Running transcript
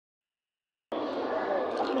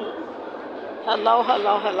Hello,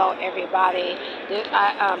 hello, hello, everybody.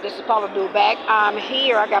 This is Paula Abdul back. I'm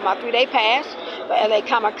here. I got my 3-day pass for LA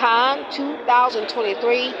Comic Con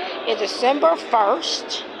 2023 in December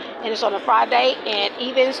 1st. And it's on a Friday. And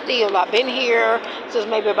even still, I've been here since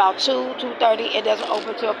maybe about 2:30. It doesn't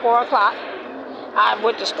open till 4 o'clock. I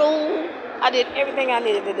went to school. I did everything I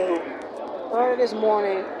needed to do. Early this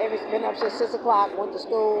morning, it's been up since 6 o'clock, went to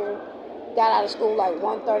school. Got out of school like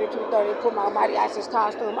 1:30, 2:30, put my Mighty Isis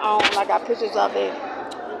costume on. I got pictures of it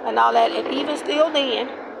and all that. And even still then,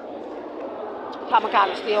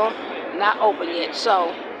 Comic-Con is still not open yet.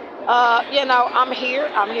 So, I'm here.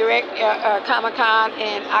 I'm here at Comic-Con,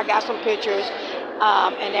 and I got some pictures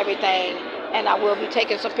and everything. And I will be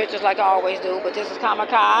taking some pictures like I always do. But this is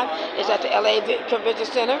Comic-Con. It's at the LA Convention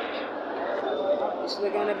Center. Just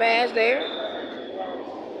look on the badge there.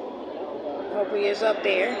 Hopefully it's up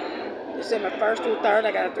there. December 1st through 3rd,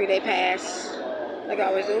 I got a 3-day pass, like I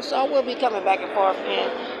always do. So I will be coming back and forth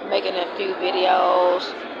and making a few videos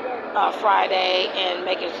Friday and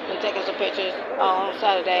taking some pictures on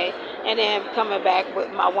Saturday, and then coming back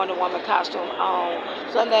with my Wonder Woman costume on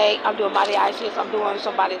Sunday. I'm doing Mighty Isis. I'm doing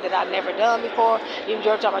somebody that I've never done before. Even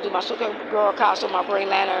every time I do my Supergirl costume, my Green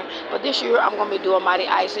Lantern. But this year I'm going to be doing Mighty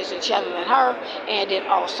Isis and channeling her, and then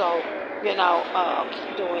also,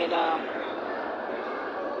 doing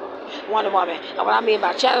Wonder Woman. And what I mean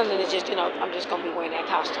by channeling is just, I'm just going to be wearing that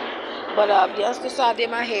costume. But just this how I did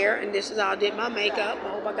my hair, and this is how I did my makeup. I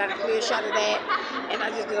hope I got a clear shot of that. And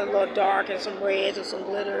I just did a little dark and some reds and some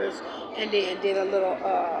glitters, and then did a little,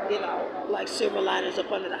 like silver liners up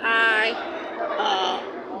under the eye.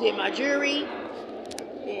 Did my jewelry,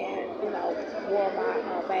 and, wore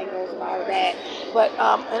my bangles and all of that. But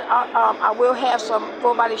I will have some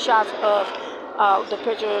full body shots of the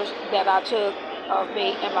pictures that I took of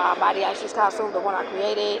me in my Mighty Isis costume, the one I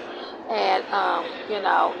created, and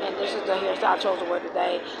and this is the hairstyle I chose to wear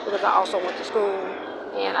today because I also went to school,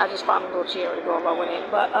 and I just found a little chair to go along with it.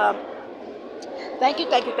 But thank you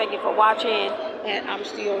for watching, and I'm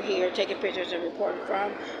still here taking pictures and reporting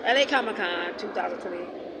from LA Comic Con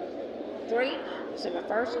 2023, December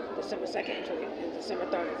 1st, December 2nd, and December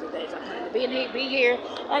 3rd is the days I plan to be here.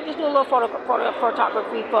 And just do a little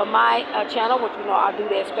photography for my channel, which I do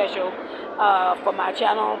that special for my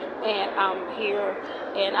channel. And I'm here,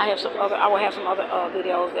 and I will have some other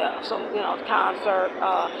videos, some concert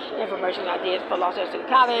information I did for Los Angeles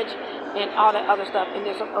College, and all that other stuff. And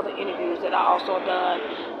there's some other interviews that I also done.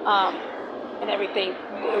 And everything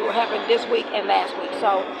will happen this week and last week.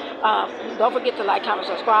 So don't forget to like, comment,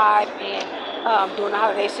 subscribe, and during the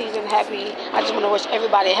holiday season, I just want to wish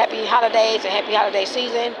everybody happy holidays and happy holiday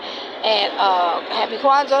season, and happy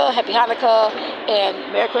Kwanzaa, happy Hanukkah,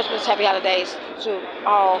 and Merry Christmas, happy holidays to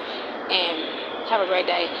all, and have a great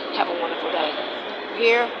day. Have a wonderful day.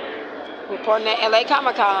 Here, reporting at LA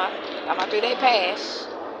Comic Con, got my 3-day pass.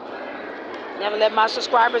 Never let my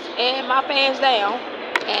subscribers and my fans down.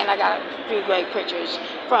 And I got a few great pictures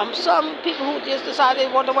from some people who just decided they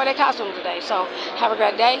wanted to wear their costume today. So have a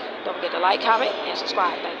great day. Don't forget to like, comment, and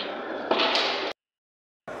subscribe. Thank you.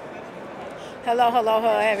 Hello,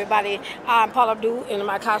 everybody. I'm Paula Abdul, and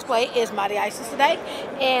my cosplay is Mighty Isis today.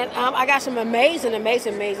 And I got some amazing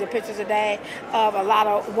pictures today of a lot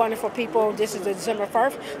of wonderful people. This is December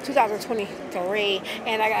 1st, 2023,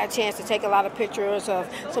 and I got a chance to take a lot of pictures of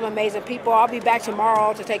some amazing people. I'll be back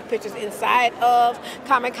tomorrow to take pictures inside of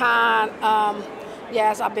Comic-Con.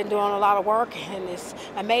 Yes, I've been doing a lot of work, and it's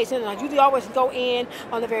amazing. I usually always go in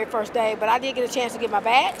on the very first day, but I did get a chance to get my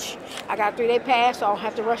badge. I got a 3-day pass, so I don't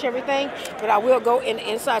have to rush everything. But I will go in the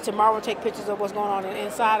inside tomorrow and take pictures of what's going on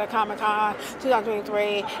inside of Comic-Con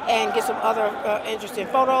 2023 and get some other interesting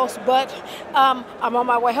photos. But I'm on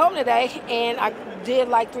my way home today, and I did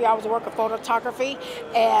like 3 hours of work of photography.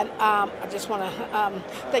 And I just want to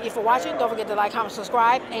thank you for watching. Don't forget to like, comment,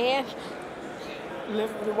 subscribe, and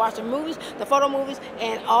remember to watch the movies, the photo movies,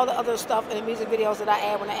 and all the other stuff and the music videos that I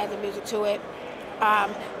add when I add the music to it.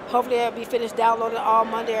 Hopefully it'll be finished downloaded all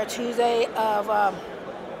Monday or Tuesday of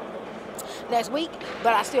next week,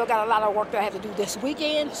 but I still got a lot of work that I have to do this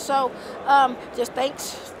weekend. So just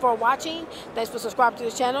thanks for watching. Thanks for subscribing to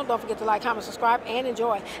this channel. Don't forget to like, comment, subscribe, and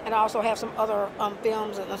enjoy. And I also have some other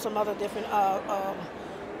films and some other different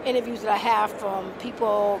interviews that I have from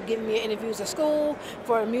people giving me interviews at school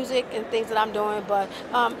for music and things that I'm doing. But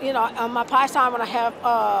on my pastime, when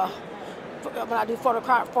I do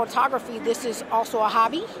photography, this is also a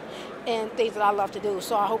hobby and things that I love to do.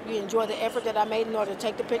 So I hope you enjoy the effort that I made in order to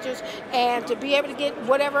take the pictures and to be able to get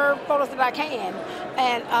whatever photos that I can,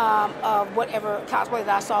 and whatever cosplay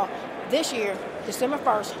that I saw this year December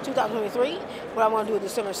 1st, 2023. What I'm going to do is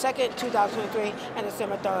December 2nd, 2023, and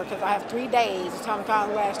December 3rd, because I have 3 days. The Comic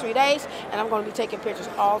Con lasts 3 days, and I'm going to be taking pictures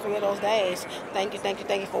all 3 of those days. Thank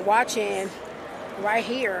you for watching. Right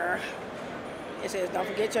here, it says, don't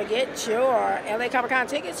forget to get your LA Comic Con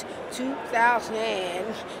tickets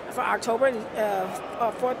 2000 for October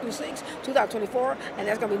 4th through 6th, 2024, and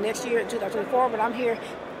that's going to be next year in 2024. But I'm here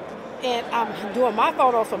and I'm doing my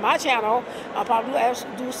photos for my channel. Paula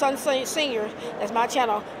Abdul Sun Senior. That's my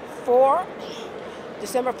channel for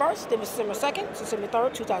December 1st, December 2nd, December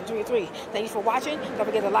 3rd, 2023. Thank you for watching. Don't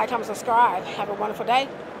forget to like, comment, subscribe. Have a wonderful day.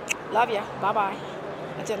 Love you. Bye-bye.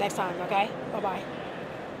 Until next time, okay? Bye-bye.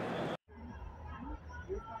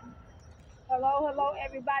 Hello,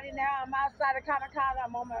 everybody. Now I'm outside of Comic Con.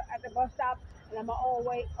 I'm at the bus stop, and I'm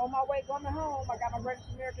on my way going home. I got my Great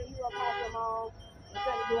American Hero costume on.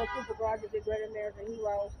 Instead of doing Supergirl, I just did Great American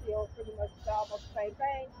Hero. Still pretty much almost the same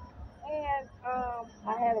thing. And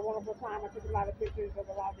I had a wonderful time. I took a lot of pictures of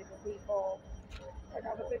a lot of different people. I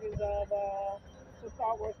got the pictures of some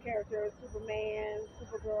Star Wars characters, Superman,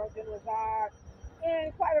 Supergirl, General Zod,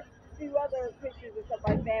 and quite a few other pictures and stuff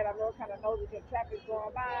like that. I know it kind of knows that traffic's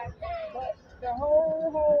going by, but the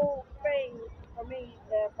whole thing for me,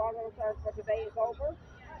 Father Return for today is over.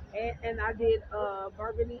 And I did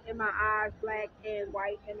burgundy in my eyes, black and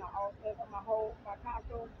white, and my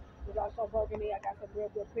costume was also burgundy. I got some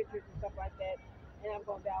real good pictures and stuff like that, and I'm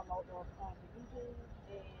gonna download those on the YouTube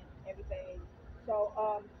and everything. So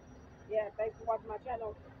yeah, thanks for watching my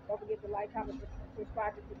channel. Don't forget to like, comment,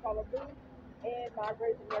 subscribe to Paula Abdul and my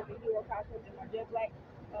Great American Hero costume and my jet black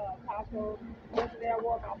costume. Yesterday I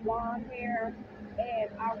wore my blonde hair and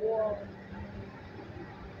I wore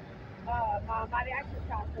my Mighty Action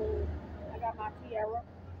costume. I got my tiara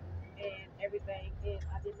and everything, and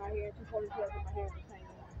I did my hair 242. I did my hair the same,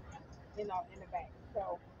 in the back.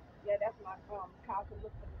 So yeah, that's my costume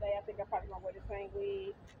look for today. I think I probably gonna wear the same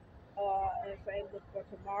wig and same look for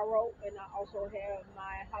tomorrow. And I also have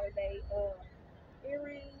my holiday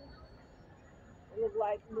earrings. It look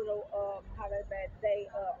like little holiday day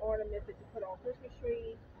ornaments that you put on Christmas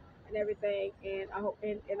trees and everything. And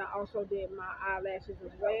I also did my eyelashes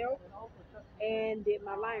as well and did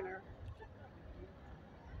my liner.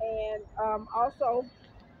 And also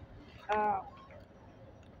uh,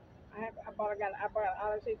 I bought an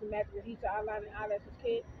eyelash magic Rahisa eyeliner and eyelashes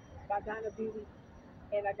kit by Dinah Beauty,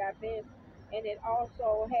 and I got this, and it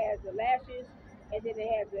also has the lashes, and then it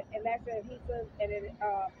has the lash adhesive, and it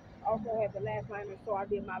also has the lash liner. So I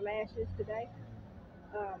did my lashes today,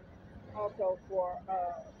 um, also for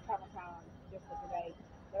Comic Con just for today.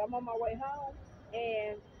 But I'm on my way home,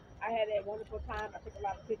 and I had a wonderful time. I took a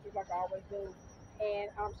lot of pictures like I always do, and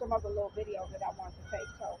some other little videos that I wanted to take.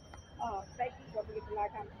 So thank you. Don't forget to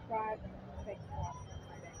like, comment, subscribe. Thank you for watching.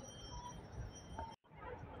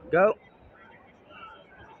 Go.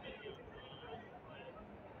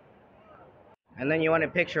 And then you want a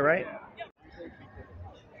picture, right?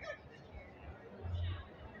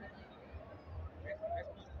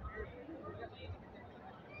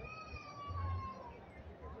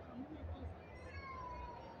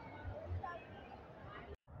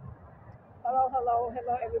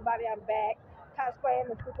 Hello, everybody. I'm back. Cosplaying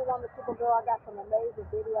the Superwoman, Supergirl. I got some amazing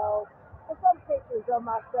videos and some pictures of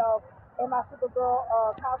myself in my Supergirl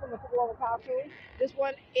costume, the Superwoman costume. This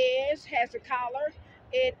one has a collar.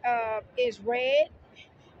 It is red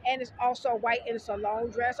and it's also white and it's a long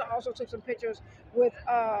dress. I also took some pictures with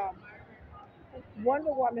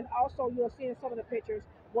Wonder Woman. Also, you'll see in some of the pictures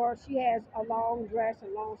where she has a long dress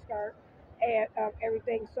and long skirt and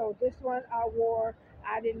everything. So this one I wore.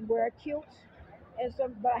 I didn't wear kilt and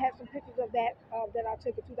but I have some pictures of that I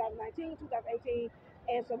took in 2019, 2018,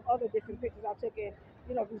 and some other different pictures I took in,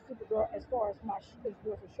 from Supergirl as far as my with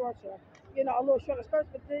the shorts, a little shorter skirts.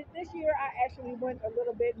 But this year I actually went a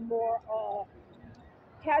little bit more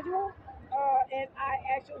casual, and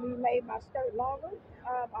I actually made my skirt longer.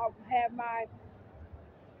 I'll have my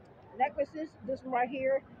necklaces. This one right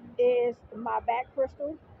here is my back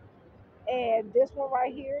crystal, and this one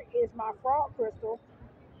right here is my frog crystal,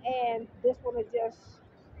 and this one is just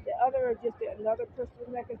the other is just another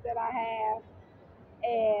crystal necklace that I have,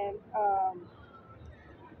 and I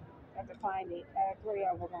have to find it. I have 3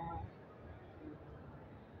 of them on,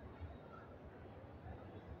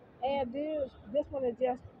 and this one is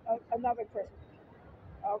just another crystal.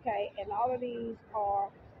 Okay, and all of these are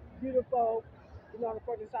beautiful. The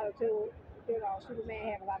Fortress of Solitude.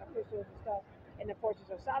 Superman have a lot of crystals and stuff in the Fortress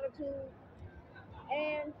of Solitude,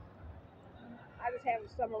 and I just have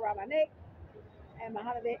some around my neck and my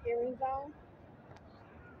holiday earrings on,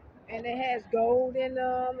 and it has gold in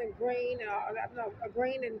them and green, no,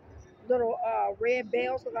 green and little red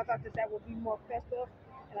bells because I thought that that would be more festive.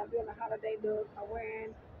 And I'm doing a holiday look. I'm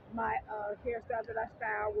wearing my hairstyle that I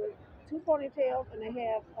style with two ponytails, and they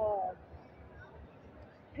have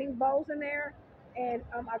pink bows in there. And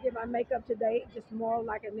I did my makeup today, just more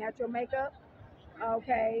like a natural makeup.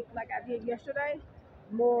 Okay, like I did yesterday,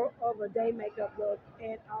 more of a day makeup look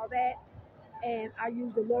and all that. And I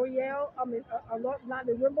use the L'Oreal, not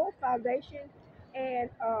the Rimbo foundation and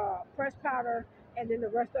pressed powder, and then the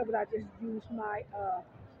rest of it I just use my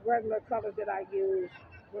regular colors that I use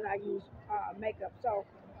when I use makeup. So,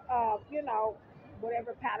 you know,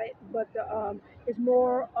 whatever palette, but it's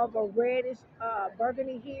more of a reddish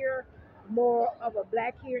burgundy here, more of a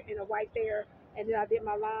black here and a white there. And then I did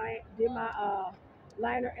my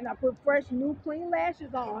liner, and I put fresh, new, clean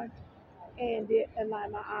lashes on and did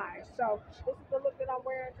align my eyes. So this is the look that I'm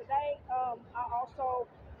wearing today. I also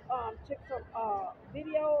took some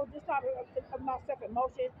videos this time of myself in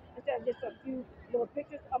motion instead of just a few little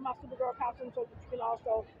pictures of my Supergirl costume so that you can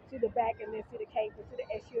also see the back and then see the cape and see the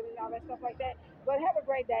issue and all that stuff like that. But have a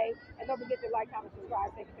great day and don't forget to like, comment,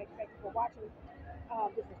 subscribe. Thank you for watching.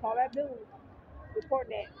 This is Paula Abdul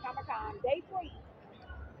reporting at Comic Con Day 3.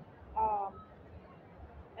 Um,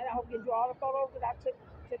 and I hope you enjoy all the photos that I took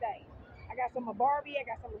today. I got some of Barbie. I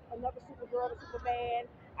got some another Supergirl, the Superman.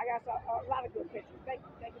 I got a lot of good pictures. Thank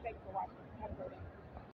you for watching. Have a great day.